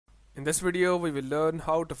In this video, we will learn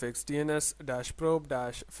how to fix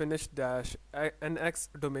DNS-probe-finish-nx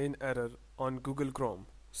domain error on Google Chrome.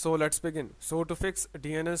 So let's begin. So to fix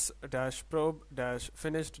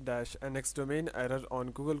DNS-probe-finish-nx domain error on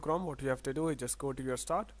Google Chrome, what you have to do is just go to your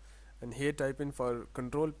start and here type in for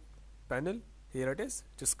control panel. Here it is.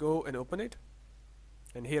 Just go and open it.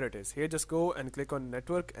 And here it is. Here just go and click on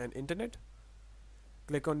network and internet.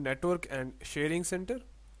 Click on network and sharing center.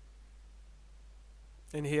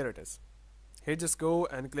 And here it is. Here just go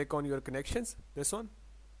and click on your connections, this one.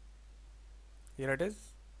 Here it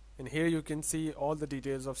is. And here you can see all the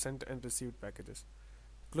details of sent and received packages.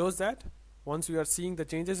 Close that. Once you are seeing the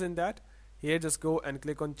changes in that, here just go and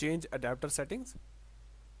click on change adapter settings.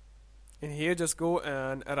 And here just go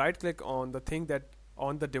and right click on the thing that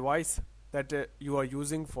on the device that you are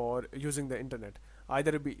using for using the internet.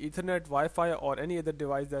 Either it be Ethernet, Wi-Fi or any other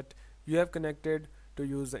device that you have connected to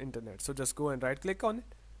use the internet. So just go and right click on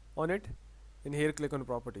it and here click on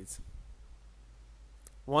properties.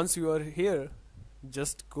 Once you are here,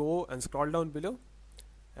 just go and scroll down below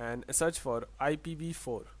and search for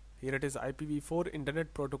IPv4. Here it is, IPv4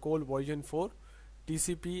 Internet Protocol version 4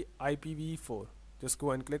 TCP IPv4. Just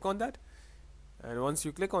go and click on that, and once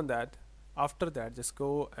you click on that, after that just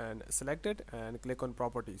go and select it and click on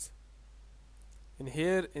properties. And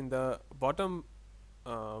here in the bottom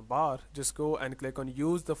bar, just go and click on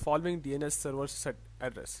use the following DNS server set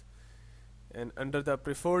address, and under the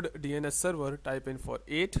preferred DNS server type in for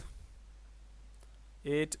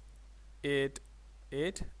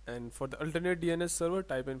 8.8.8.8, and for the alternate DNS server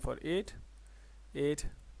type in for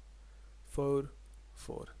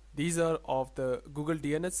 8.8.4.4. These are of the Google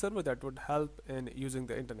DNS server that would help in using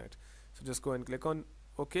the internet. So just go and click on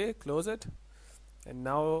OK, close it, and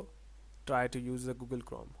now try to use the Google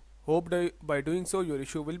Chrome. Hope that by doing so your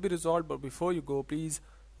issue will be resolved, but before you go, please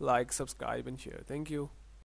like, subscribe and share. Thank you.